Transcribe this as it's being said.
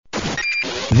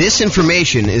This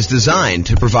information is designed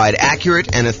to provide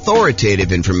accurate and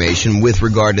authoritative information with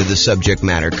regard to the subject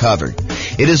matter covered.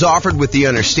 It is offered with the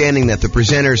understanding that the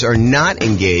presenters are not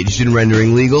engaged in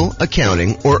rendering legal,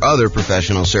 accounting, or other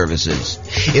professional services.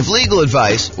 If legal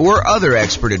advice or other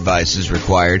expert advice is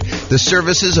required, the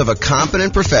services of a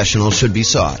competent professional should be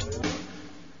sought.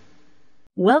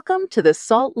 Welcome to the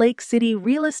Salt Lake City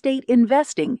Real Estate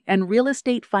Investing and Real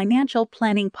Estate Financial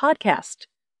Planning Podcast.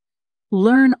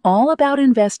 Learn all about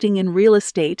investing in real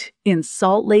estate in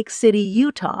Salt Lake City,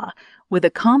 Utah, with a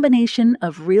combination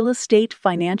of real estate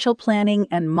financial planning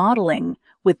and modeling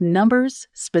with numbers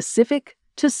specific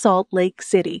to Salt Lake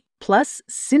City, plus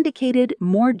syndicated,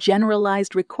 more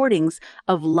generalized recordings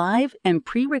of live and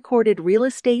pre-recorded real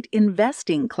estate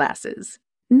investing classes,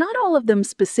 not all of them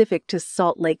specific to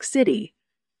Salt Lake City.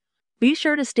 Be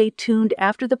sure to stay tuned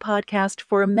after the podcast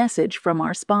for a message from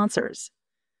our sponsors.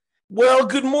 Well,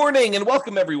 good morning and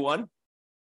welcome, everyone.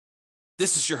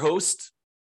 This is your host,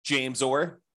 James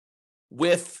Orr,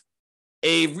 with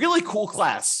a really cool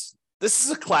class. This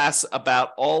is a class about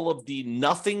all of the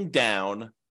nothing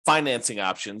down financing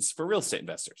options for real estate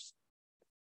investors.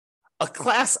 A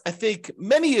class I think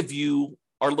many of you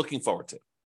are looking forward to.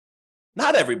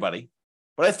 Not everybody,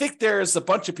 but I think there's a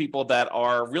bunch of people that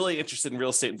are really interested in real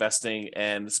estate investing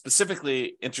and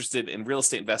specifically interested in real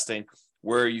estate investing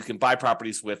where you can buy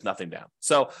properties with nothing down.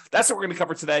 So that's what we're going to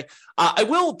cover today. I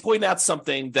will point out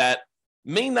something that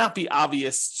may not be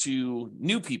obvious to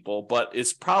new people, but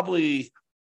is probably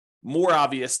more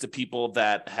obvious to people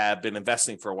that have been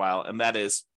investing for a while. And that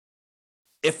is,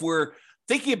 if we're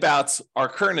thinking about our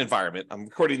current environment, I'm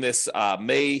recording this March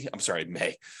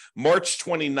 29th,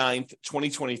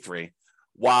 2023,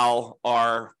 while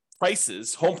our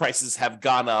home prices have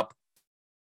gone up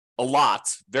a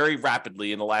lot, very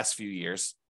rapidly in the last few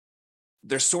years.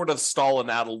 They're sort of stalling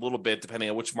out a little bit,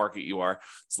 depending on which market you are.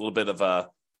 It's a little bit of a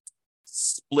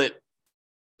split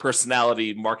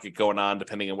personality market going on,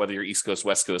 depending on whether you're East Coast,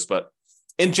 West Coast. But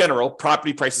in general,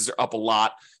 property prices are up a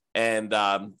lot, and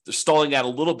they're stalling out a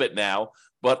little bit now.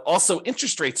 But also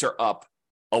interest rates are up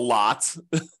a lot,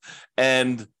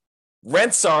 and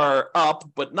rents are up,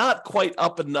 but not quite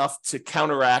up enough to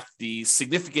counteract the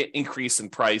significant increase in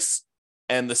price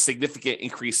and the significant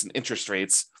increase in interest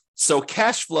rates. So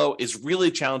cash flow is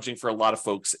really challenging for a lot of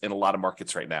folks in a lot of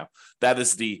markets right now. That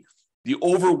is the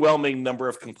overwhelming number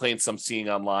of complaints I'm seeing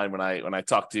online when I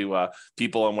talk to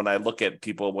people and when I look at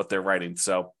people, what they're writing.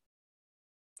 So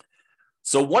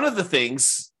one of the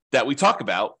things that we talk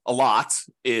about a lot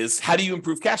is, how do you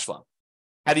improve cash flow?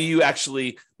 How do you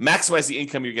actually maximize the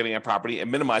income you're getting on property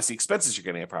and minimize the expenses you're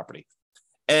getting on property?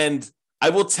 And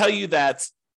I will tell you that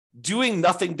doing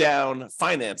nothing down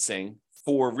financing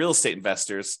for real estate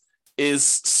investors is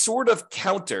sort of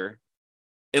counter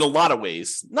in a lot of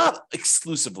ways, not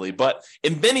exclusively, but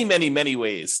in many, many, many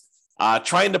ways.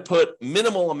 Trying to put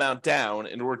minimal amount down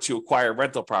in order to acquire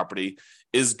rental property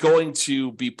is going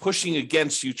to be pushing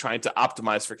against you trying to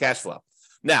optimize for cash flow.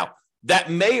 Now, that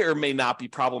may or may not be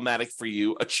problematic for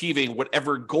you achieving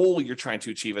whatever goal you're trying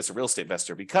to achieve as a real estate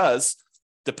investor, because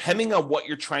depending on what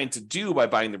you're trying to do by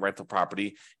buying the rental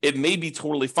property, it may be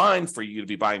totally fine for you to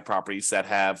be buying properties that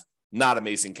have not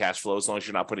amazing cash flow, as long as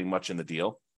you're not putting much in the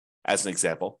deal, as an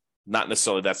example. Not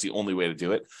necessarily that's the only way to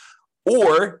do it.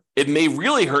 Or it may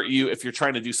really hurt you if you're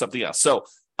trying to do something else. So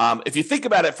if you think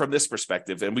about it from this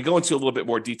perspective, and we go into a little bit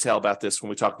more detail about this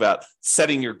when we talk about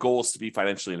setting your goals to be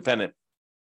financially independent,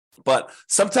 but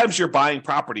sometimes you're buying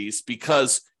properties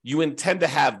because you intend to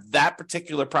have that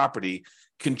particular property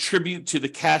contribute to the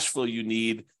cash flow you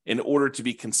need in order to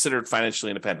be considered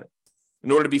financially independent. In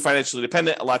order to be financially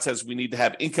independent, a lot of times we need to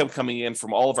have income coming in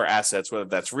from all of our assets, whether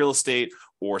that's real estate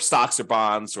or stocks or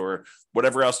bonds or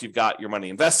whatever else you've got your money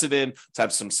invested in, to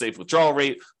have some safe withdrawal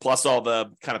rate, plus all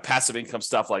the kind of passive income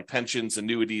stuff like pensions,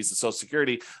 annuities, and Social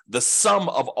Security. The sum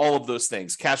of all of those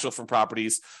things, cash flow from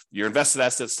properties, your invested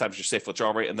assets times your safe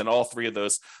withdrawal rate, and then all three of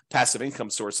those passive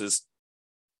income sources,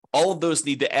 all of those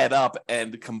need to add up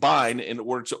and combine in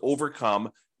order to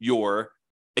overcome your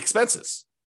expenses.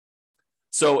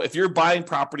 So if you're buying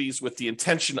properties with the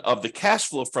intention of the cash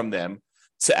flow from them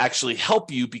to actually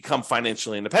help you become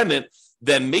financially independent,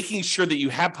 then making sure that you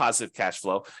have positive cash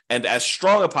flow and as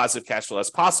strong a positive cash flow as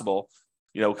possible,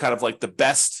 kind of like the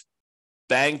best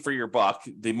bang for your buck,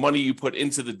 the money you put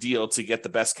into the deal to get the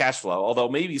best cash flow. Although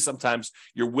maybe sometimes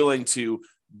you're willing to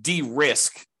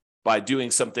de-risk by doing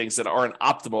some things that aren't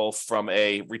optimal from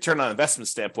a return on investment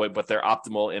standpoint, but they're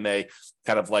optimal in a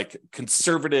kind of like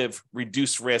conservative,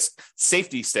 reduced risk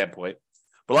safety standpoint.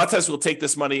 But a lot of times we'll take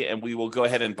this money and we will go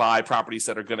ahead and buy properties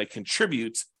that are going to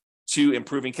contribute to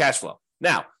improving cash flow.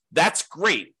 Now, That's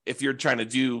great if you're trying to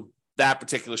do that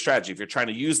particular strategy, if you're trying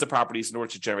to use the properties in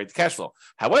order to generate the cash flow.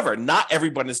 However, not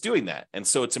everyone is doing that. And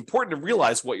so it's important to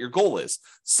realize what your goal is.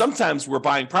 Sometimes we're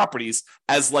buying properties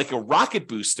as like a rocket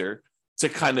booster to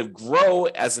kind of grow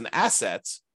as an asset,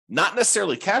 not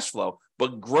necessarily cash flow,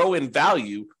 but grow in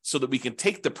value so that we can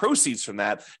take the proceeds from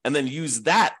that and then use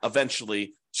that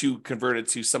eventually to convert it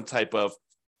to some type of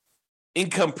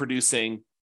income producing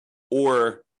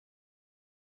or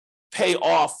pay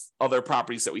off other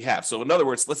properties that we have. So in other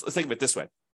words, let's think of it this way.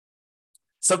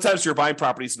 Sometimes you're buying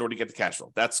properties in order to get the cash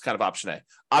flow. That's kind of option A.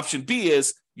 Option B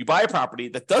is you buy a property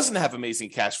that doesn't have amazing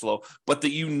cash flow, but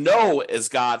that you know has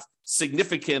got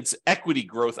significant equity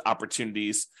growth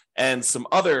opportunities and some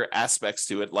other aspects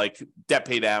to it, like debt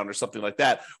pay down or something like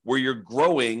that, where you're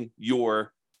growing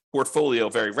your portfolio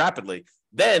very rapidly.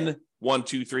 Then 1,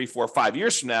 2, 3, 4, 5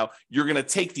 years from now, you're going to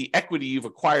take the equity you've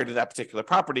acquired in that particular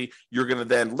property. You're going to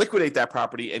then liquidate that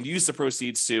property and use the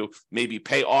proceeds to maybe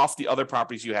pay off the other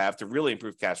properties you have to really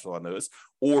improve cash flow on those.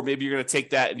 Or maybe you're going to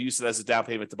take that and use it as a down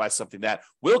payment to buy something that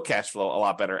will cash flow a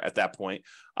lot better at that point.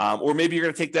 Or maybe you're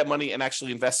going to take that money and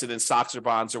actually invest it in stocks or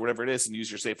bonds or whatever it is and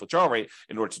use your safe withdrawal rate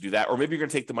in order to do that. Or maybe you're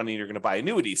going to take the money and you're going to buy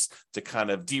annuities to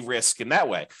kind of de-risk in that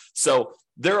way. So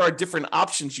there are different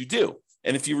options you do.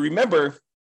 And if you remember,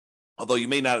 although you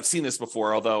may not have seen this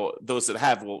before, although those that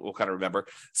have will kind of remember.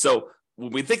 So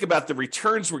when we think about the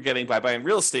returns we're getting by buying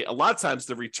real estate, a lot of times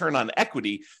the return on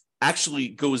equity actually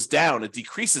goes down. It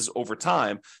decreases over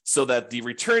time so that the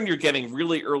return you're getting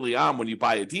really early on when you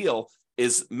buy a deal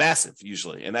is massive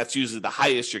usually. And that's usually the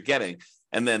highest you're getting.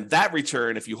 And then that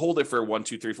return, if you hold it for 1,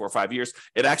 2, 3, 4, 5 years,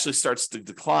 it actually starts to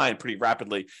decline pretty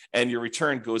rapidly and your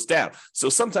return goes down. So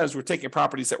sometimes we're taking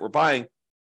properties that we're buying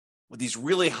with these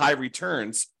really high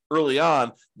returns early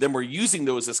on, then we're using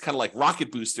those as kind of like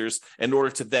rocket boosters in order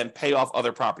to then pay off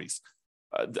other properties.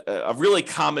 A really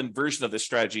common version of this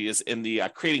strategy is in the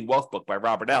Creating Wealth book by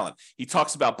Robert Allen. He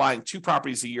talks about buying 2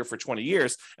 properties a year for 20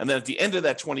 years, and then at the end of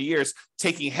that 20 years,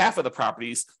 taking half of the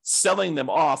properties, selling them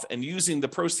off, and using the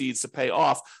proceeds to pay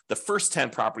off the first 10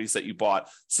 properties that you bought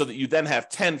so that you then have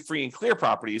 10 free and clear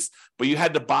properties, but you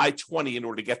had to buy 20 in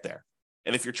order to get there.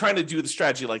 And if you're trying to do the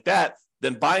strategy like that,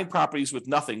 then buying properties with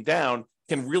nothing down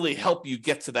can really help you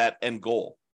get to that end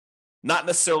goal. Not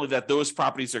necessarily that those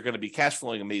properties are going to be cash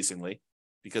flowing amazingly,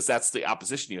 because that's the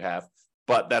opposition you have,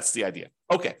 but that's the idea.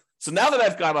 Okay, so now that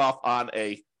I've gone off on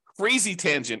a crazy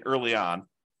tangent early on,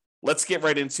 let's get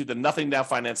right into the nothing down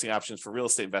financing options for real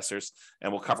estate investors,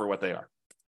 and we'll cover what they are.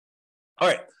 All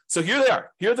right, so here they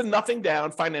are. Here are the nothing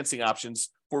down financing options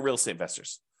for real estate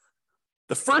investors.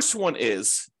 The first one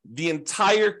is the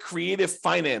entire creative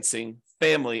financing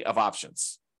family of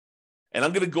options. And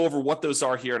I'm going to go over what those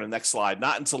are here in the next slide,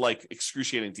 not into like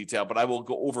excruciating detail, but I will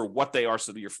go over what they are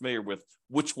so that you're familiar with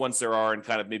which ones there are and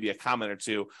kind of maybe a comment or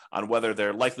two on whether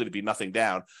they're likely to be nothing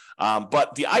down.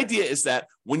 But the idea is that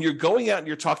when you're going out and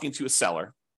you're talking to a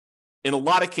seller, in a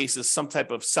lot of cases, some type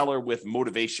of seller with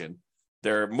motivation,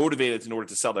 they're motivated in order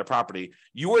to sell their property,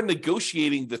 you are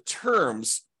negotiating the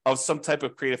terms of some type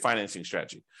of creative financing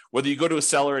strategy. Whether you go to a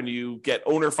seller and you get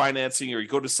owner financing, or you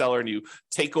go to a seller and you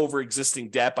take over existing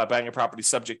debt by buying a property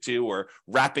subject to or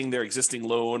wrapping their existing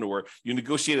loan, or you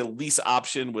negotiate a lease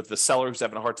option with the seller who's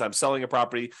having a hard time selling a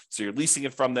property, so you're leasing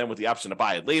it from them with the option to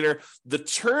buy it later. The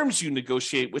terms you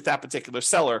negotiate with that particular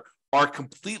seller are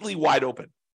completely wide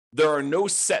open. There are no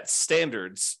set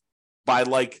standards by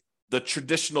like the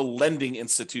traditional lending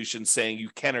institution saying you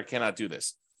can or cannot do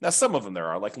this. Now, some of them there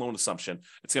are, like loan assumption.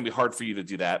 It's going to be hard for you to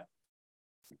do that.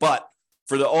 But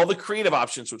for all the creative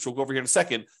options, which we'll go over here in a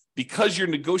second, because you're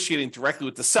negotiating directly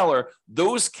with the seller,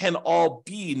 those can all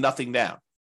be nothing down.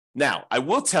 Now, I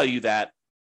will tell you that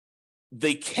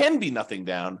they can be nothing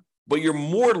down, but you're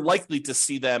more likely to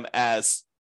see them as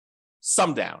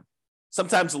some down.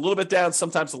 Sometimes a little bit down,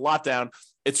 sometimes a lot down.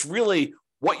 It's really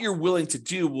what you're willing to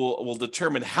do will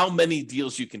determine how many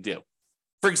deals you can do.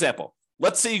 For example,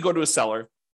 let's say you go to a seller,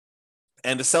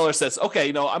 and the seller says,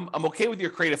 okay, I'm okay with your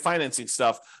creative financing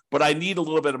stuff, but I need a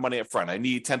little bit of money up front. I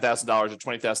need $10,000 or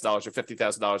 $20,000 or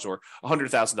 $50,000 or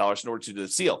 $100,000 in order to do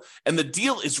the deal. And the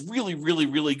deal is really, really,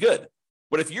 really good.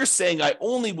 But if you're saying I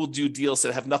only will do deals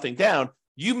that have nothing down,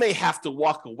 you may have to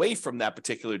walk away from that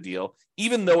particular deal,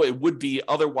 even though it would be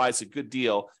otherwise a good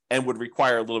deal and would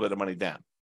require a little bit of money down.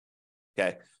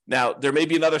 Okay. Now, there may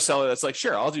be another seller that's like,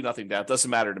 sure, I'll do nothing down. It doesn't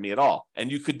matter to me at all.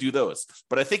 And you could do those.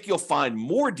 But I think you'll find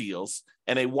more deals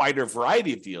and a wider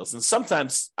variety of deals. And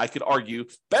sometimes I could argue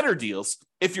better deals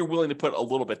if you're willing to put a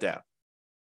little bit down.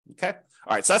 Okay.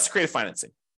 All right. So that's creative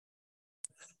financing.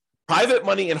 Private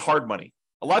money and hard money.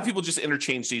 A lot of people just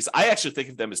interchange these. I actually think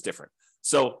of them as different.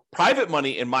 So private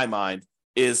money, in my mind,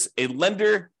 is a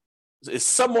lender is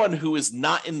someone who is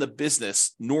not in the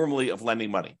business normally of lending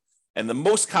money. And the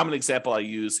most common example I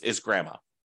use is grandma.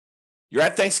 You're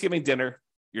at Thanksgiving dinner.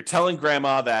 You're telling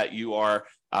grandma that you are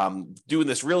doing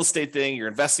this real estate thing. You're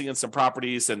investing in some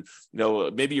properties, and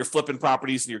maybe you're flipping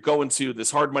properties, and you're going to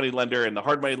this hard money lender, and the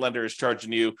hard money lender is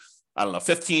charging you,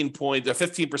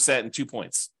 15% and 2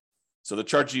 points. So they're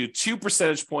charging you 2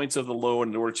 percentage points of the loan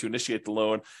in order to initiate the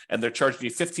loan, and they're charging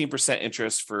you 15%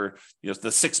 interest for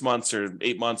the 6 months or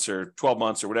 8 months or 12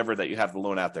 months or whatever that you have the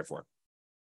loan out there for.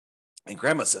 And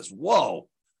grandma says, "Whoa,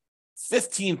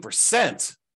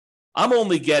 15%. I'm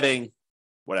only getting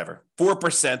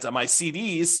 4% on my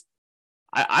CDs.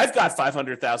 I've got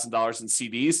 $500,000 in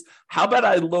CDs. How about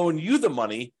I loan you the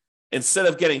money instead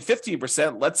of getting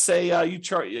 15%? Let's say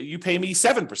you pay me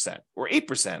 7% or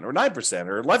 8% or 9%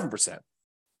 or 11%."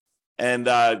 And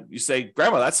you say,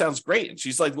 "Grandma, that sounds great." And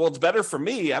she's like, "Well, it's better for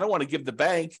me. I don't want to give the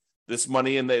bank this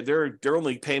money, and they're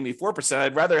only paying me 4%.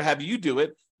 I'd rather have you do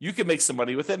it. You can make some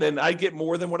money with it, and I get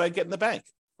more than what I get in the bank."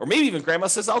 Or maybe even grandma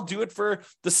says, "I'll do it for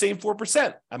the same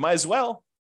 4%. I might as well."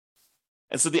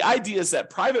 And so the idea is that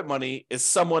private money is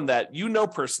someone that you know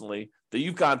personally, that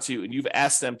you've gone to, and you've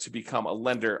asked them to become a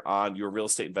lender on your real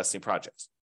estate investing projects.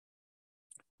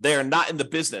 They are not in the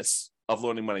business of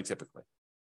loaning money typically.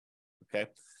 Okay.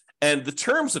 And the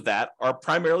terms of that are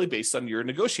primarily based on your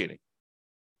negotiating.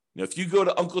 If you go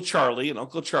to Uncle Charlie, and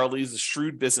Uncle Charlie is a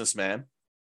shrewd businessman,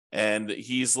 and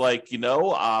he's like,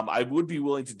 I would be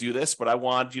willing to do this, but I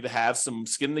want you to have some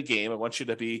skin in the game. I want you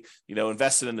to be,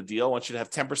 invested in the deal. I want you to have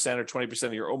 10% or 20%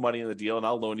 of your own money in the deal, and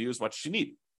I'll loan you as much as you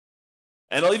need.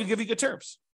 And I'll even give you good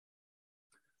terms.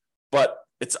 But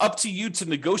it's up to you to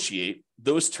negotiate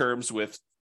those terms with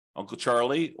Uncle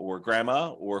Charlie or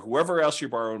grandma or whoever else you're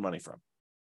borrowing money from.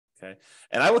 Okay.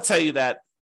 And I will tell you that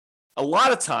a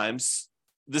lot of times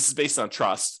this is based on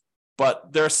trust.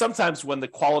 But there are some times when the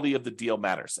quality of the deal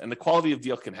matters, and the quality of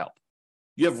deal can help.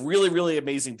 You have really, really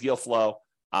amazing deal flow.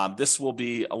 This will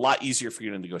be a lot easier for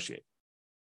you to negotiate.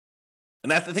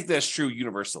 And I think that's true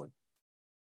universally,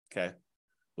 okay,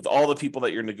 with all the people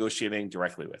that you're negotiating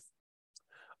directly with.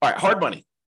 All right, hard money.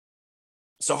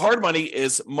 So hard money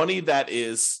is money that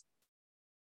is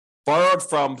borrowed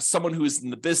from someone who is in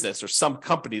the business, or some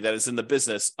company that is in the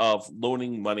business of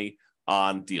loaning money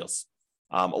on deals.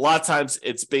 A lot of times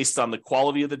it's based on the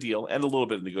quality of the deal and a little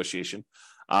bit of negotiation.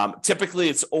 Typically,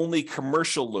 it's only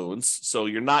commercial loans, so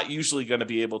you're not usually going to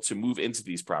be able to move into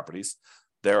these properties.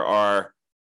 There are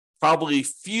probably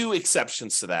few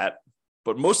exceptions to that,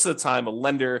 but most of the time, a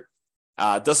lender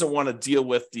doesn't want to deal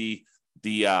with the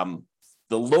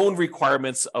loan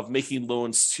requirements of making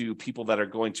loans to people that are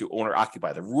going to own or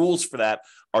occupy. The rules for that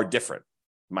are different,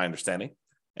 my understanding,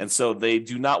 and so they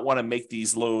do not want to make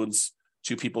these loans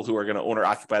to people who are going to own or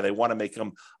occupy. They want to make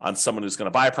them on someone who's going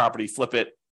to buy a property, flip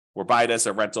it, or buy it as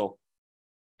a rental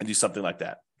and do something like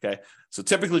that. Okay. So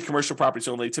typically commercial properties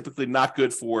only, typically not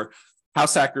good for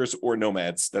house hackers or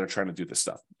nomads that are trying to do this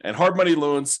stuff. And hard money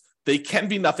loans, they can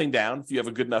be nothing down if you have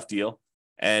a good enough deal,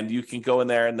 and you can go in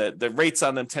there, and the rates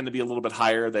on them tend to be a little bit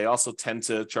higher. They also tend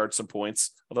to charge some points,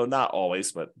 although not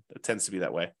always, but it tends to be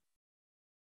that way.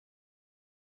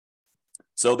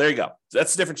 So there you go.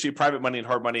 That's the difference between private money and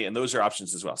hard money, and those are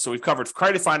options as well. So we've covered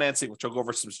credit financing, which I'll go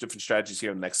over some different strategies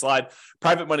here in the next slide.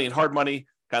 Private money and hard money,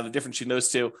 kind of the difference between those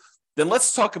two. Then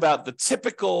let's talk about the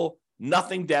typical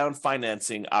nothing down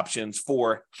financing options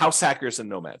for house hackers and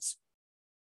nomads.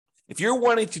 If you're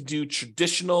wanting to do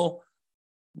traditional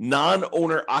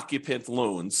non-owner occupant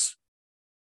loans,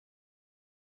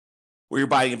 where you're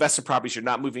buying investment properties, you're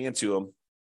not moving into them,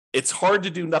 it's hard to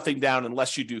do nothing down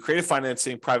unless you do creative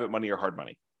financing, private money, or hard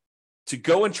money. To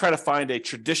go and try to find a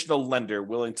traditional lender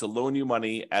willing to loan you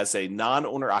money as a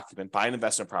non-owner occupant, buy an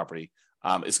investment property, is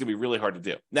going to be really hard to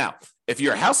do. Now, if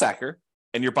you're a house hacker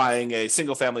and you're buying a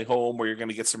single family home where you're going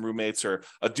to get some roommates, or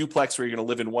a duplex where you're going to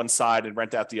live in one side and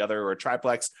rent out the other, or a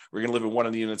triplex where you're going to live in one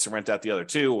of the units and rent out the other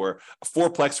two, or a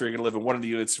fourplex where you're going to live in one of the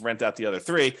units and rent out the other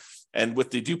three. And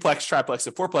with the duplex, triplex,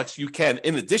 and fourplex, you can,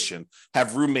 in addition,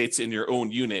 have roommates in your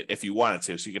own unit if you wanted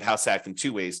to. So you can house hack in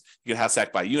two ways. You can house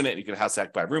hack by unit, and you can house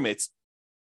hack by roommates.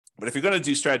 But if you're going to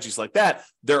do strategies like that,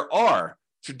 there are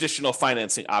traditional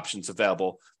financing options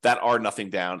available that are nothing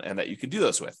down and that you can do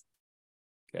those with.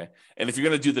 Okay. And if you're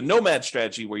going to do the nomad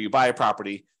strategy, where you buy a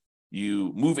property,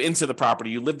 you move into the property,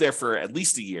 you live there for at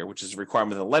least a year, which is a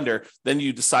requirement of the lender, then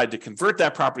you decide to convert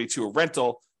that property to a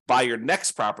rental, buy your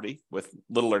next property with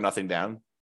little or nothing down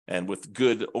and with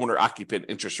good owner-occupant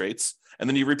interest rates. And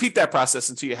then you repeat that process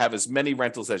until you have as many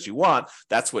rentals as you want.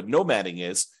 That's what nomading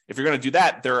is. If you're going to do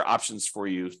that, there are options for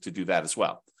you to do that as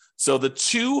well. So the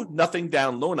two nothing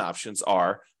down loan options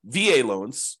are VA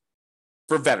loans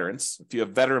for veterans. If you have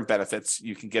veteran benefits,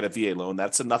 you can get a VA loan.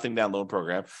 That's a nothing down loan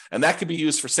program. And that could be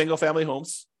used for single family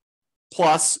homes.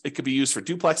 Plus, it could be used for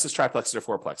duplexes, triplexes, or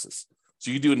fourplexes.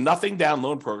 So you do a nothing down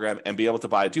loan program and be able to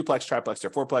buy a duplex, triplex,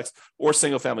 or fourplex, or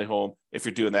single family home if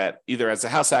you're doing that either as a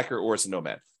house hacker or as a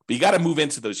nomad. But you got to move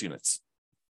into those units.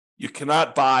 You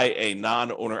cannot buy a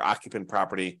non-owner occupant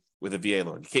property with a VA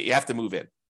loan. You have to move in.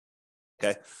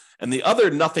 Okay. And the other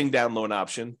nothing down loan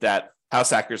option that house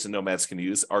hackers and nomads can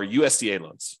use are USDA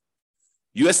loans.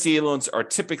 USDA loans are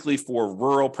typically for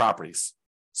rural properties.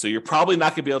 So you're probably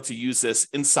not going to be able to use this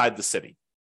inside the city.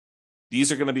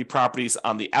 These are going to be properties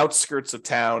on the outskirts of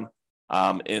town,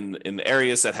 in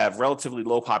areas that have relatively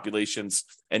low populations,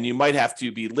 and you might have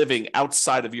to be living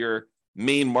outside of your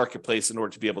main marketplace in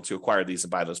order to be able to acquire these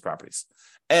and buy those properties.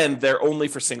 And they're only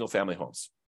for single family homes.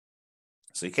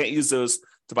 So you can't use those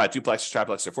to buy duplex,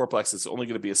 triplex, or fourplex. It's only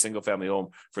going to be a single family home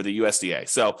for the USDA.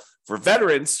 So for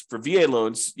veterans, for VA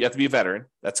loans, you have to be a veteran.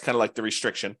 That's kind of like the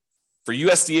restriction. For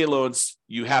USDA loans,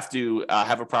 you have to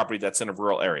have a property that's in a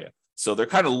rural area. So they're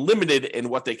kind of limited in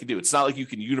what they can do. It's not like you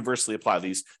can universally apply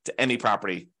these to any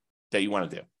property that you want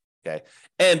to do. Okay.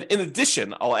 And in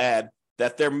addition, I'll add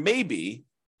that there may be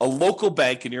a local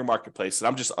bank in your marketplace that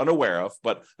I'm just unaware of,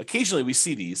 but occasionally we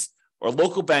see these, or a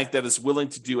local bank that is willing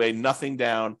to do a nothing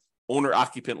down owner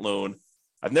occupant loan.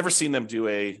 I've never seen them do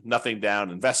a nothing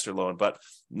down investor loan, but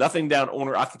nothing down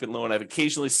owner occupant loan. I've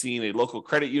occasionally seen a local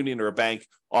credit union or a bank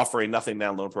offer a nothing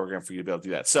down loan program for you to be able to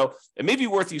do that. So it may be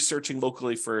worth you searching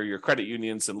locally for your credit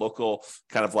unions and local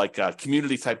kind of like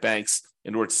community type banks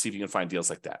in order to see if you can find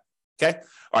deals like that. Okay.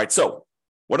 All right. So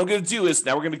what I'm going to do is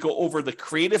now we're going to go over the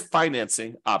creative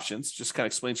financing options, just kind of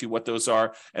explain to you what those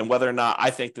are and whether or not I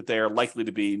think that they are likely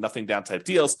to be nothing down type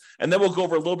deals. And then we'll go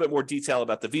over a little bit more detail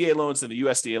about the VA loans and the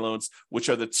USDA loans, which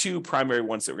are the two primary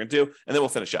ones that we're going to do. And then we'll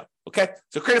finish up. Okay.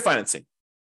 So creative financing.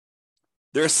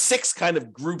 There are 6 kind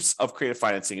of groups of creative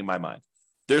financing in my mind.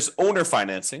 There's owner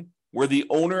financing, where the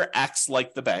owner acts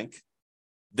like the bank.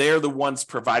 They're the ones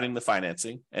providing the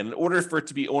financing. And in order for it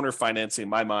to be owner financing, in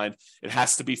my mind, it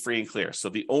has to be free and clear. So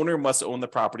the owner must own the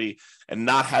property and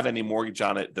not have any mortgage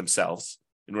on it themselves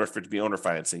in order for it to be owner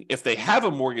financing. If they have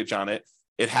a mortgage on it,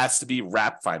 it has to be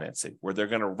wrap financing, where they're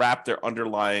going to wrap their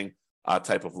underlying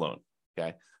type of loan.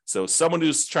 Okay. So someone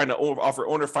who's trying to offer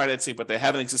owner financing, but they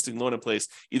have an existing loan in place,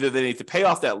 either they need to pay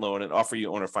off that loan and offer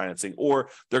you owner financing, or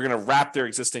they're going to wrap their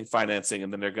existing financing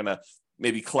and then they're going to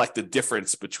maybe collect the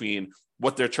difference between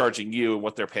what they're charging you and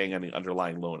what they're paying on the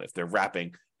underlying loan if they're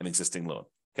wrapping an existing loan.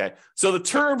 Okay. So the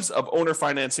terms of owner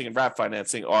financing and wrap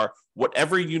financing are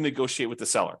whatever you negotiate with the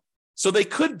seller. So they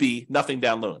could be nothing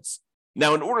down loans.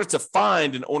 Now, in order to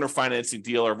find an owner financing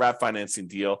deal or wrap financing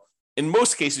deal, in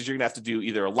most cases, you're going to have to do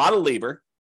either a lot of labor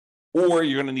or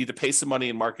you're going to need to pay some money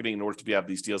in marketing in order to have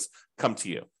these deals come to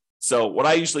you. So what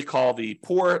I usually call the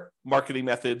poor marketing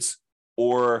methods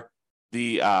or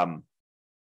the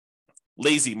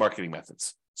lazy marketing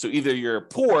methods. So either you're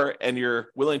poor and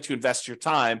you're willing to invest your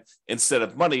time instead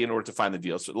of money in order to find the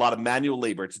deals. So a lot of manual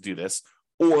labor to do this,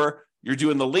 or you're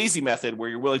doing the lazy method where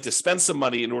you're willing to spend some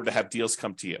money in order to have deals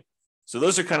come to you. So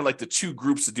those are kind of like the 2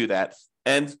 groups to do that.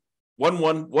 And one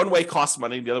way costs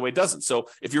money and the other way doesn't. So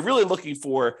if you're really looking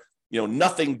for,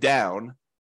 nothing down,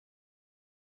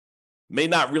 may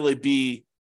not really be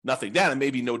nothing down. It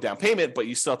may be no down payment, but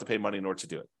you still have to pay money in order to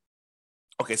do it.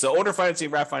 Okay, so owner financing,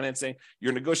 wrap financing,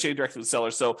 you're negotiating directly with the seller.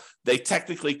 So they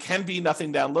technically can be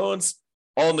nothing down loans,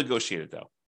 all negotiated though.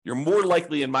 You're more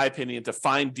likely, in my opinion, to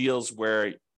find deals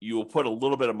where you will put a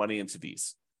little bit of money into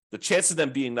these. The chance of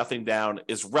them being nothing down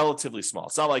is relatively small.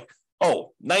 It's not like,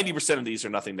 90% of these are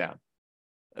nothing down.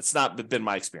 That's not been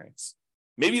my experience.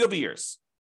 Maybe it'll be yours.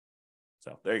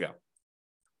 So there you go. All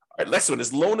right, next one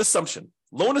is loan assumption.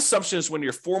 Loan assumption is when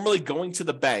you're formally going to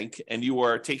the bank and you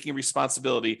are taking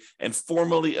responsibility and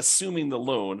formally assuming the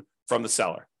loan from the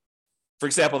seller. For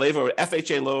example, they have an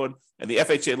FHA loan and the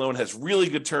FHA loan has really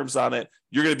good terms on it.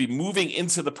 You're going to be moving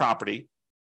into the property.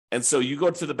 And so you go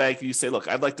to the bank and you say, look,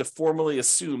 I'd like to formally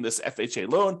assume this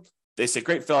FHA loan. They say,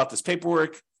 great, fill out this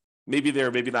paperwork. Maybe there,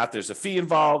 maybe not. There's a fee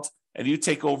involved. And you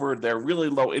take over their really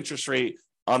low interest rate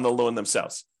on the loan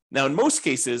themselves. Now, in most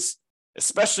cases,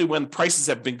 especially when prices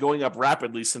have been going up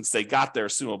rapidly since they got their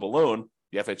assumable loan,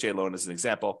 the FHA loan as an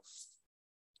example,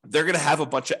 they're going to have a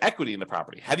bunch of equity in the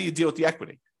property. How do you deal with the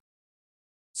equity?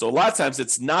 So a lot of times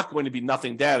it's not going to be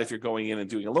nothing down if you're going in and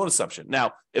doing a loan assumption.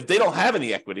 Now, if they don't have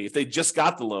any equity, if they just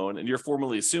got the loan and you're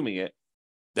formally assuming it,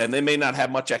 then they may not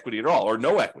have much equity at all or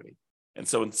no equity. And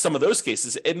so in some of those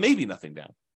cases, it may be nothing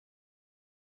down.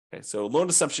 Okay, so loan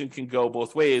assumption can go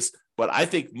both ways, but I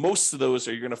think most of those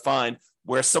are you're going to find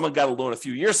where someone got a loan a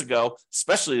few years ago,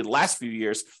 especially the last few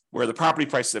years, where the property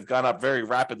prices have gone up very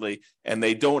rapidly and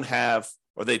they don't have,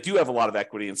 or they do have a lot of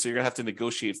equity. And so you're going to have to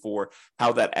negotiate for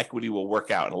how that equity will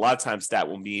work out. And a lot of times that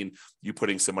will mean you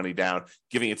putting some money down,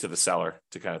 giving it to the seller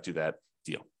to kind of do that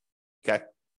deal. Okay.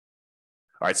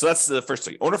 All right. So that's the first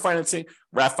thing: owner financing,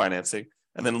 RAF financing,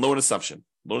 and then loan assumption.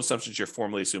 Loan assumption is you're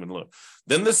formally assuming the loan.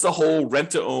 Then there's the whole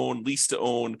rent to own,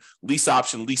 lease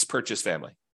option, lease purchase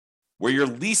family, where you're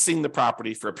leasing the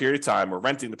property for a period of time or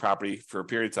renting the property for a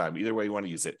period of time, either way you want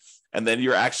to use it. And then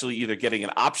you're actually either getting an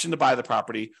option to buy the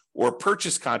property or a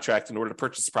purchase contract in order to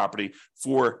purchase the property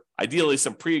for ideally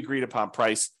some pre-agreed upon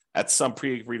price at some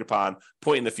pre-agreed upon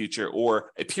point in the future,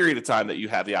 or a period of time that you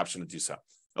have the option to do so.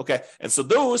 Okay. And so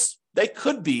those, they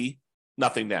could be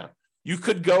nothing down. You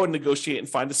could go and negotiate and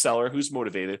find a seller who's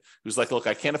motivated, who's like, look,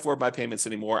 I can't afford my payments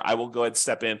anymore. I will go ahead and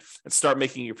step in and start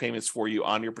making your payments for you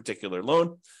on your particular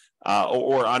loan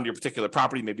or on your particular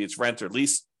property. Maybe it's rent or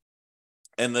lease.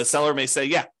 And the seller may say,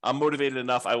 yeah, I'm motivated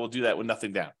enough. I will do that with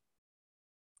nothing down.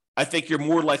 I think you're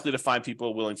more likely to find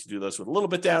people willing to do those with a little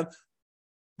bit down,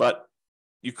 but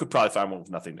you could probably find one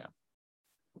with nothing down.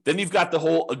 Then you've got the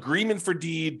whole agreement for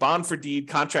deed, bond for deed,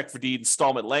 contract for deed,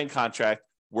 installment land contract,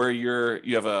 where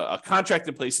you have a contract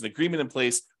in place, an agreement in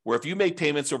place, where if you make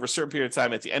payments over a certain period of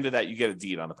time, at the end of that, you get a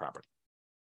deed on the property.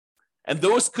 And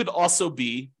those could also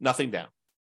be nothing down.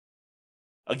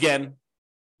 Again,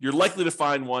 you're likely to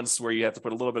find ones where you have to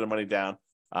put a little bit of money down,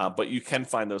 but you can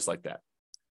find those like that.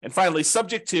 And finally,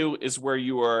 subject to is where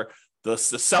you are, the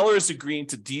seller is agreeing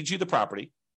to deed you the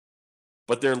property,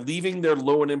 but they're leaving their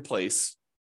loan in place,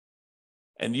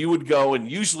 and you would go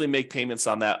and usually make payments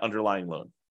on that underlying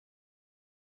loan.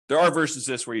 There are versions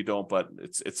of this where you don't, but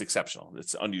it's exceptional.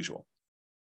 It's unusual.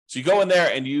 So you go in there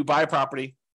and you buy a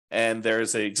property, and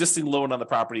there's an existing loan on the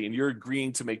property, and you're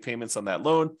agreeing to make payments on that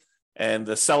loan, and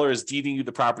the seller is deeding you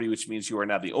the property, which means you are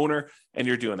now the owner, and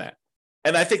you're doing that.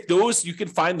 And I think those, you can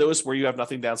find those where you have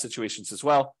nothing down situations as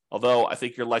well, although I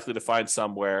think you're likely to find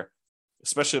some where,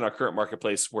 especially in our current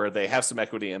marketplace, where they have some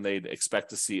equity and they'd expect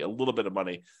to see a little bit of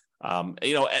money.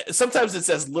 Sometimes it's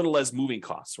as little as moving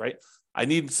costs, right? I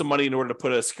need some money in order to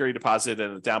put a security deposit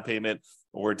and a down payment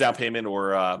or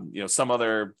some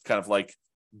other kind of like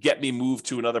get me moved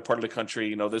to another part of the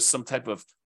country. There's some type of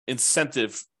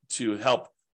incentive to help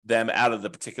them out of the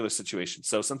particular situation.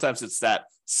 So sometimes it's that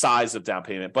size of down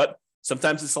payment, but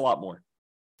sometimes it's a lot more,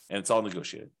 and it's all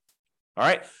negotiated. All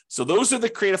right. So those are the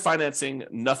creative financing,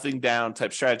 nothing down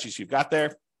type strategies you've got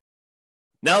there.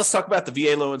 Now let's talk about the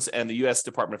VA loans and the U.S.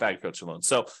 Department of Agriculture loans.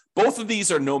 So both of these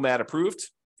are Nomad approved.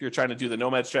 If you're trying to do the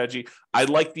Nomad strategy, I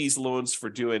like these loans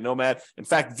for doing Nomad. In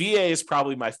fact, VA is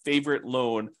probably my favorite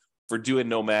loan for doing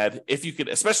Nomad,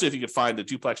 especially if you could find the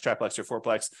duplex, triplex, or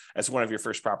fourplex as one of your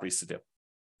first properties to do.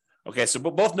 Okay, so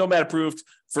both Nomad approved.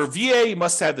 For VA, you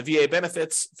must have the VA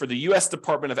benefits. For the U.S.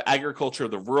 Department of Agriculture,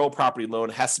 the rural property loan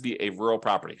has to be a rural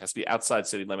property, has to be outside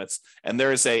city limits. And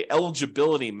there is a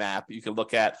eligibility map you can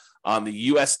look at on the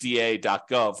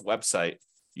USDA.gov website.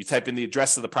 You type in the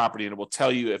address of the property, and it will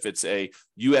tell you if it's a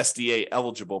USDA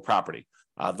eligible property.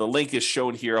 The link is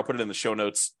shown here. I'll put it in the show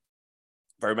notes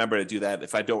if I remember to do that.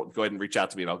 If I don't, go ahead and reach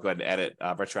out to me, and I'll go ahead and add it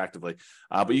retroactively.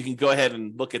 But you can go ahead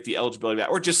and look at the eligibility map,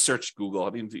 or just search Google. I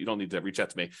mean, you don't need to reach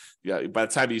out to me. Yeah, by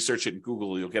the time you search it in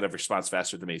Google, you'll get a response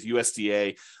faster than me. It's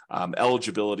USDA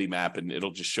eligibility map, and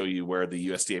it'll just show you where the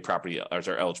USDA property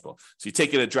are eligible. So you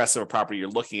take an address of a property you're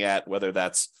looking at, whether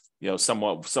that's some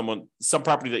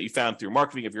property that you found through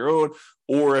marketing of your own,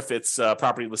 or if it's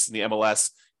property listed in the MLS,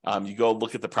 you go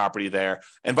look at the property there.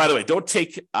 And by the way, don't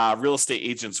take real estate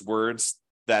agents' words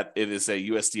that it is a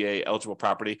USDA eligible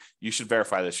property. You should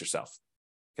verify this yourself.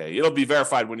 Okay, it'll be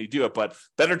verified when you do it, but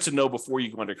better to know before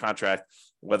you go under contract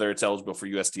whether it's eligible for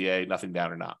USDA, nothing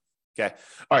down or not. Okay.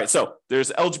 All right. So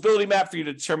there's eligibility map for you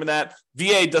to determine that.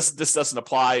 This doesn't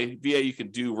apply. VA, you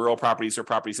can do rural properties or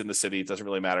properties in the city. It doesn't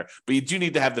really matter. But you do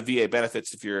need to have the VA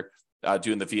benefits if you're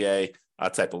doing the VA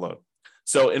type of loan.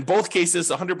 So in both cases,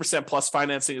 100% plus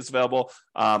financing is available.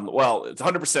 It's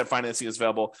 100% financing is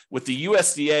available. With the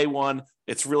USDA one,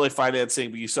 it's really financing,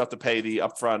 but you still have to pay the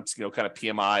upfront, kind of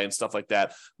PMI and stuff like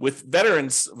that. With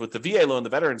veterans, with the VA loan, the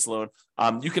veterans loan,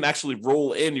 you can actually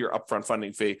roll in your upfront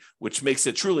funding fee, which makes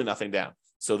it truly nothing down.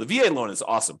 So the VA loan is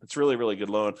awesome. It's really, really good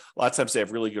loan. A lot of times they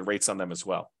have really good rates on them as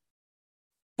well.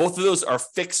 Both of those are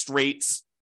fixed rates.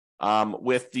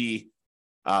 With the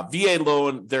VA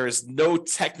loan, there is no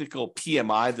technical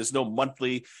PMI. There's no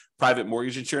monthly private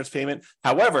mortgage insurance payment.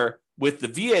 However, With the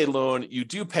VA loan, you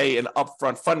do pay an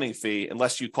upfront funding fee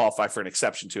unless you qualify for an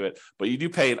exception to it, but you do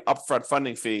pay an upfront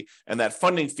funding fee, and that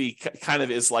funding fee kind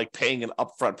of is like paying an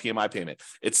upfront PMI payment.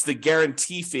 It's the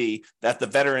guarantee fee that the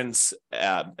Veterans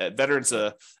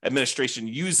Administration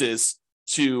uses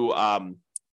to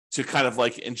kind of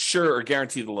like insure or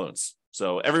guarantee the loans.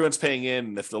 So everyone's paying in,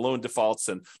 and if the loan defaults,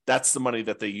 and that's the money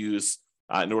that they use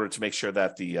in order to make sure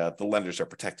that the lenders are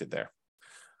protected there.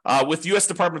 With U.S.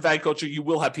 Department of Agriculture, you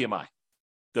will have PMI.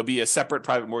 There'll be a separate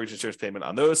private mortgage insurance payment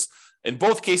on those. In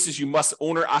both cases, you must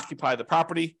own or occupy the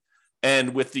property.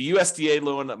 And with the USDA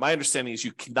loan, my understanding is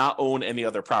you cannot own any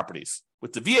other properties.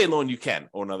 With the VA loan, you can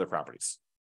own other properties.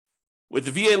 With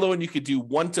the VA loan, you could do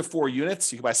 1 to 4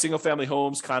 units. You can buy single-family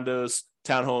homes, condos,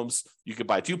 townhomes. You could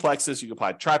buy duplexes. You could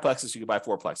buy triplexes. You could buy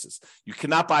fourplexes. You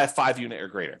cannot buy a 5-unit or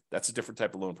greater. That's a different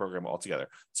type of loan program altogether.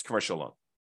 It's a commercial loan.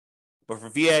 But for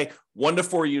VA, 1 to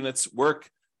 4 units work.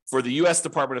 For the U.S.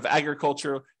 Department of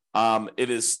Agriculture, it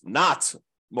is not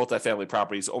multifamily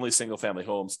properties, only single-family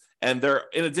homes. And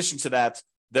in addition to that,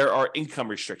 there are income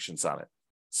restrictions on it.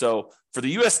 So for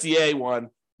the USDA one,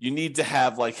 you need to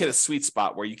have hit a sweet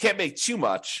spot where you can't make too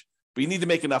much, but you need to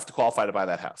make enough to qualify to buy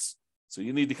that house. So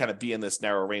you need to kind of be in this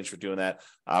narrow range for doing that.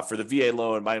 For the VA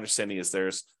loan, my understanding is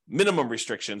there's minimum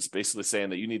restrictions, basically saying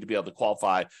that you need to be able to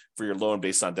qualify for your loan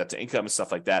based on debt to income and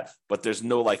stuff like that. But there's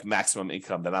no maximum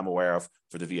income that I'm aware of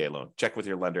for the VA loan. Check with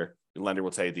your lender. Your lender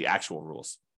will tell you the actual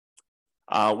rules.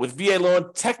 With VA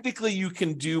loan, technically you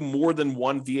can do more than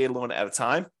one VA loan at a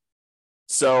time.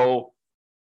 So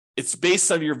it's based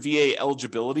on your VA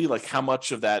eligibility, like how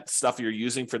much of that stuff you're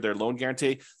using for their loan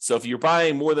guarantee. So if you're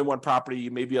buying more than one property, you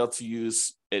may be able to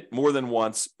use it more than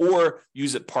once or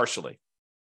use it partially.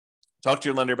 Talk to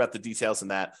your lender about the details in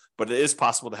that, but it is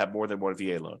possible to have more than one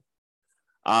VA loan.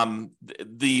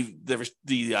 The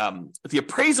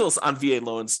appraisals on VA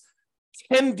loans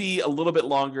can be a little bit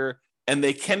longer, and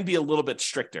they can be a little bit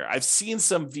stricter. I've seen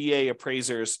some VA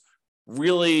appraisers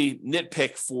really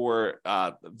nitpick for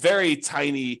very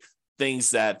tiny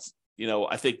things that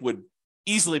I think would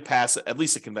easily pass at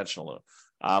least a conventional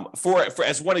loan. For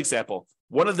as one example,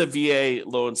 one of the VA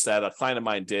loans that a client of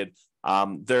mine did,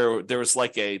 there was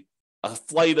a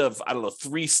flight of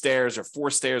 3 stairs or 4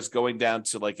 stairs going down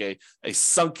to a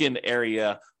sunken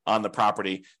area on the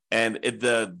property, and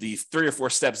the 3 or 4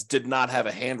 steps did not have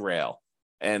a handrail,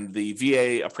 and the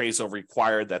VA appraisal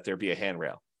required that there be a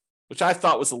handrail, which I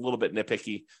thought was a little bit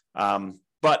nitpicky,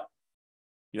 but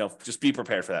just be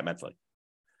prepared for that mentally.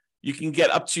 You can get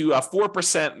up to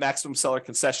 4% maximum seller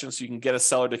concession, so you can get a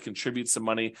seller to contribute some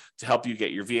money to help you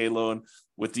get your VA loan.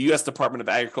 With the U.S. Department of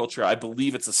Agriculture, I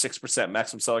believe it's a 6%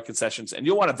 maximum seller concessions, and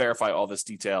you'll want to verify all this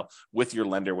detail with your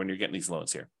lender when you're getting these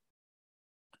loans here.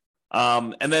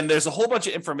 And then there's a whole bunch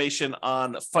of information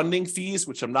on funding fees,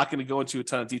 which I'm not going to go into a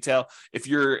ton of detail. If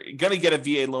you're going to get a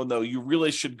VA loan, though, you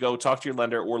really should go talk to your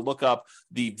lender or look up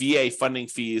the VA funding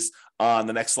fees on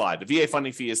the next slide. The VA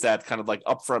funding fee is that kind of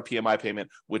upfront PMI payment,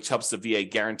 which helps the VA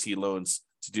guarantee loans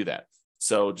to do that.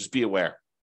 So just be aware.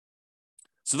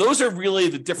 So those are really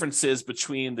the differences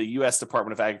between the U.S.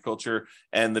 Department of Agriculture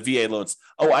and the VA loans.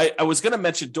 Oh, I was going to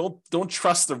mention, don't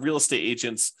trust the real estate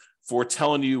agents for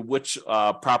telling you which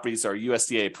properties are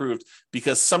USDA approved,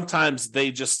 because sometimes they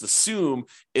just assume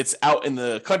it's out in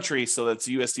the country, so that's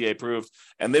USDA approved,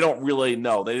 and they don't really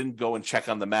know. They didn't go and check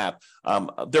on the map.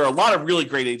 There are a lot of really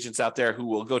great agents out there who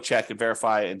will go check and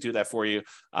verify and do that for you.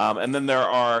 And then there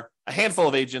are a handful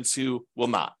of agents who will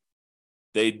not.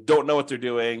 They don't know what they're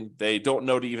doing. They don't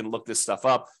know to even look this stuff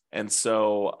up. And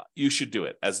so you should do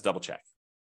it as a double check.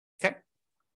 Okay.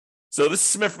 So this is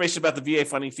some information about the VA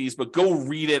funding fees, but go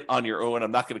read it on your own.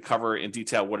 I'm not going to cover in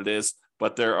detail what it is,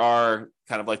 but there are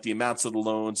kind of the amounts of the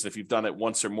loans, if you've done it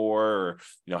once or more, or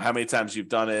how many times you've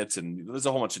done it. And there's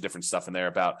a whole bunch of different stuff in there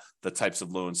about the types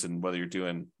of loans and whether you're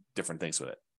doing different things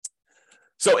with it.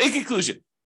 So in conclusion,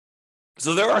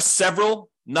 there are several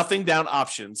nothing down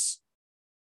options,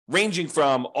 ranging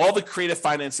from all the creative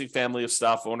financing family of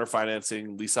stuff, owner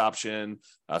financing, lease option,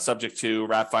 subject to,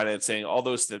 wrap financing, all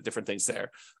those different things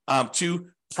there, to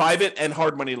private and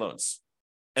hard money loans.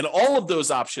 And all of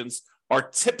those options are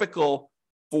typical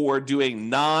for doing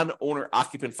non-owner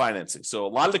occupant financing. So a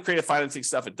lot of the creative financing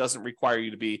stuff, it doesn't require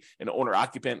you to be an owner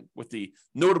occupant, with the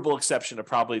notable exception of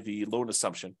probably the loan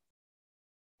assumption,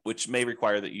 which may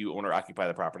require that you owner occupy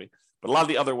the property. But a lot of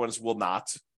the other ones will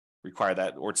not require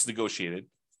that, or it's negotiated.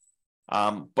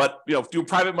 But doing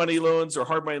private money loans or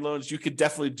hard money loans, you could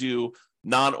definitely do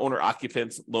non-owner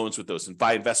occupant loans with those and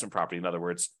buy investment property. In other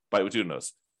words, by doing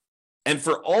those. And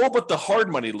for all but the hard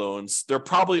money loans, they're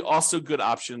probably also good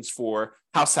options for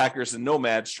house hackers and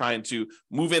nomads trying to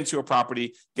move into a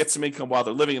property, get some income while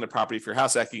they're living in the property if you're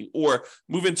house hacking, or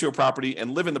move into a property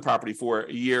and live in the property for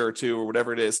a year or two or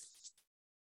whatever it is,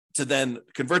 to then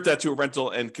convert that to a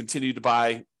rental and continue to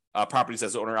buy properties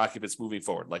as owner occupants moving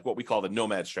forward, like what we call the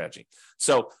nomad strategy.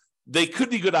 So they could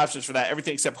be good options for that,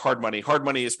 everything except hard money. Hard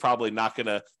money is probably not going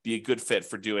to be a good fit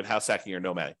for doing house hacking or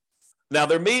nomading. Now,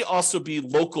 there may also be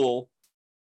local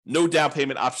no down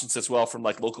payment options as well from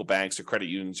like local banks or credit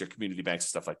unions or community banks and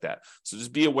stuff like that. So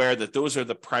just be aware that those are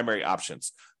the primary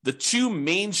options. The two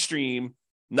mainstream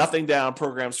nothing down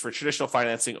programs for traditional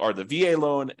financing are the VA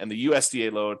loan and the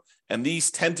USDA loan. And these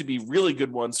tend to be really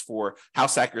good ones for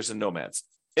house hackers and nomads.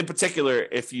 In particular,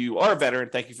 if you are a veteran,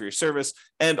 thank you for your service.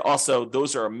 And also,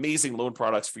 those are amazing loan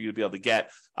products for you to be able to get,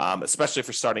 especially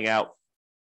for starting out.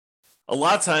 A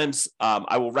lot of times,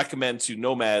 I will recommend to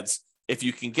nomads, if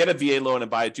you can get a VA loan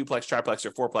and buy a duplex, triplex,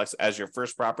 or fourplex as your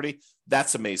first property,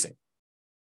 that's amazing.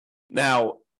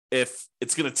 Now, if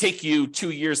it's going to take you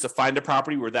 2 years to find a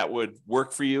property where that would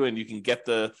work for you and you can get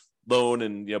the loan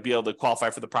and be able to qualify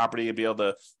for the property and be able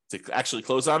to actually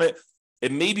close on it,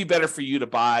 it may be better for you to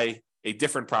buy a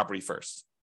different property first.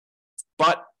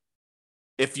 But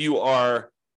if you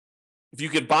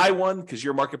could buy one because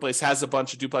your marketplace has a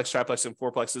bunch of duplex, triplex, and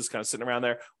fourplexes kind of sitting around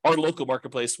there, our local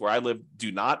marketplace where I live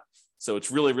do not. So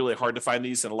it's really, really hard to find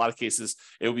these. In a lot of cases,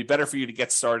 it would be better for you to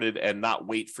get started and not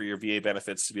wait for your VA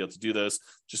benefits to be able to do those.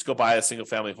 Just go buy a single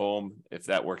family home if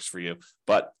that works for you.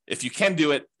 But if you can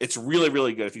do it, it's really,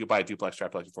 really good if you can buy a duplex,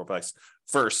 triplex, and fourplex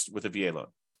first with a VA loan.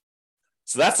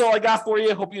 So that's all I got for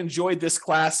you. Hope you enjoyed this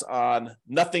class on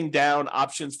nothing down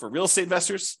options for real estate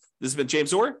investors. This has been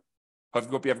James Orr.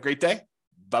 Hope you have a great day.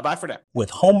 Bye-bye for now.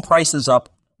 With home prices up,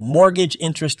 mortgage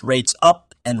interest rates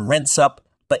up, and rents up,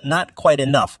 but not quite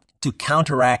enough to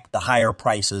counteract the higher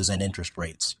prices and interest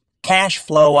rates. Cash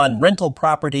flow on rental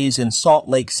properties in Salt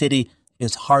Lake City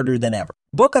is harder than ever.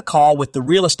 Book a call with the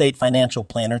Real Estate Financial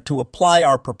Planner to apply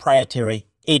our proprietary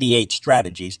 88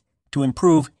 strategies to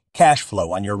improve cash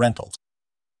flow on your rentals.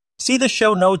 See the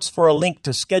show notes for a link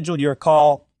to schedule your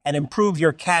call and improve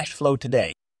your cash flow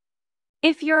today.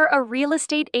 If you're a real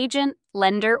estate agent,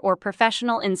 lender, or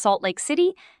professional in Salt Lake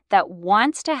City that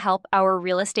wants to help our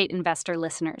real estate investor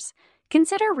listeners,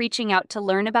 consider reaching out to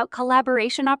learn about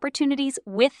collaboration opportunities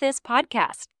with this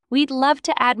podcast. We'd love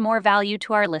to add more value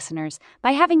to our listeners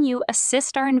by having you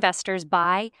assist our investors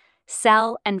buy,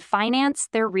 sell, and finance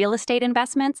their real estate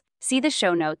investments. See the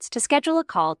show notes to schedule a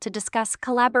call to discuss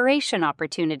collaboration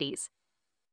opportunities.